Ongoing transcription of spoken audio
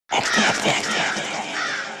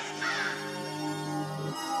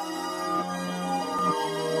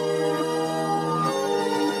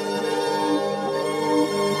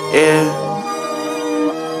Yeah.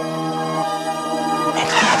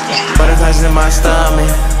 Butterflies in my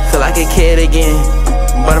stomach, feel like a kid again.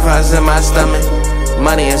 Butterflies in my stomach,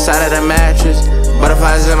 money inside of the mattress.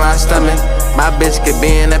 Butterflies in my stomach, my bitch could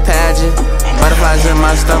be in a pageant. Butterflies in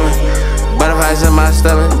my stomach, butterflies in my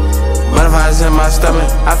stomach, butterflies in my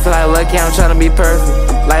stomach. I feel like lucky I'm tryna be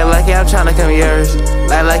perfect. Like lucky I'm tryna come yours.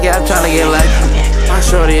 Like lucky I'm tryna get lucky. My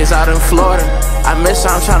shorty is out in Florida, I miss her,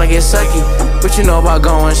 I'm tryna get sucky. What you know about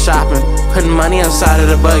going shopping, putting money inside of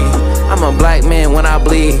the buggy? I'm a black man when I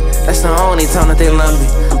bleed, that's the only time that they love me.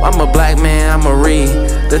 I'm a black man, I'ma read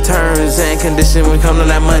the terms and conditions when it come to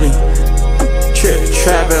that money.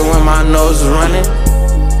 Trapping when my nose is running,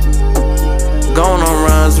 going on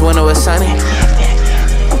runs when it was sunny.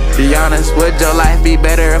 Be honest, would your life be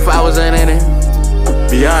better if I wasn't in it?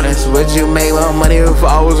 Be honest, would you make more money if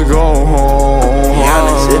I was going home? Be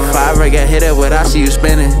honest, if I ever get hit up with, I see you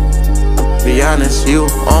spinning. Be honest, you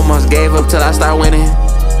almost gave up till I start winning.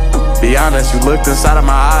 Be honest, you looked inside of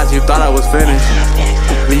my eyes, you thought I was finished.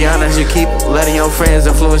 Be honest, you keep letting your friends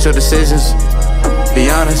influence your decisions. Be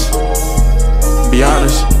honest, be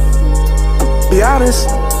honest, be honest.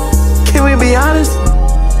 Can we be honest?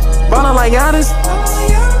 Ballin' like honest.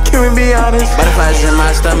 Can we be honest? Butterflies in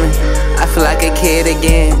my stomach, I feel like a kid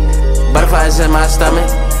again. Butterflies in my stomach,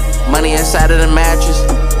 money inside of the mattress.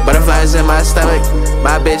 Butterflies in my stomach,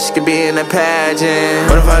 my bitch could be in a pageant.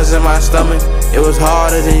 Butterflies in my stomach, it was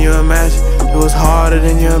harder than you imagine. It was harder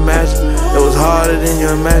than you imagine. It was harder than you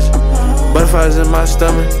imagine. Butterflies in my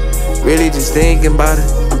stomach, really just thinking about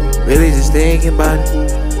it. Really just thinking about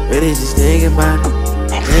it. Really just thinking about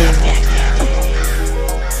it. Yeah.